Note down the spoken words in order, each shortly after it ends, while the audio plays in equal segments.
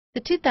The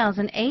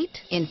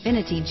 2008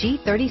 Infiniti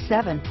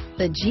G37.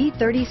 The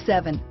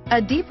G37, a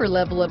deeper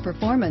level of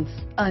performance,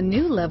 a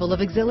new level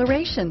of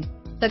exhilaration.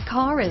 The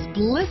car is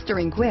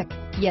blistering quick,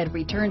 yet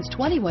returns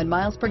 21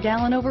 miles per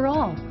gallon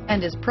overall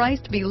and is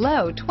priced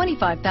below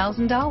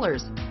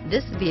 $25,000.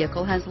 This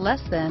vehicle has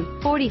less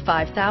than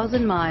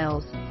 45,000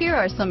 miles. Here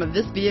are some of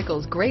this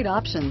vehicle's great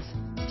options: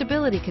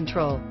 stability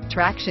control,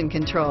 traction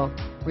control,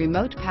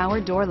 remote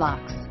power door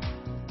locks,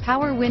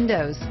 power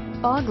windows,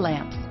 fog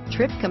lamps,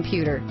 trip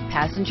computer,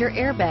 passenger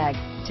airbag,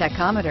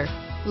 tachometer,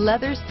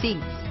 leather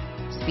seats,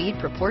 speed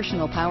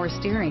proportional power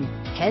steering,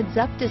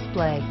 heads-up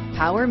display,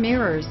 power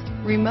mirrors,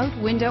 remote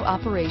window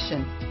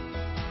operation,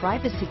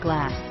 privacy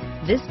glass.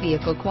 This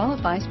vehicle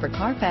qualifies for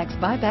Carfax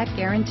buyback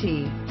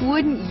guarantee.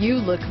 Wouldn't you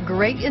look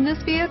great in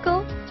this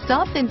vehicle?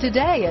 Stop in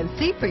today and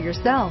see for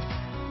yourself.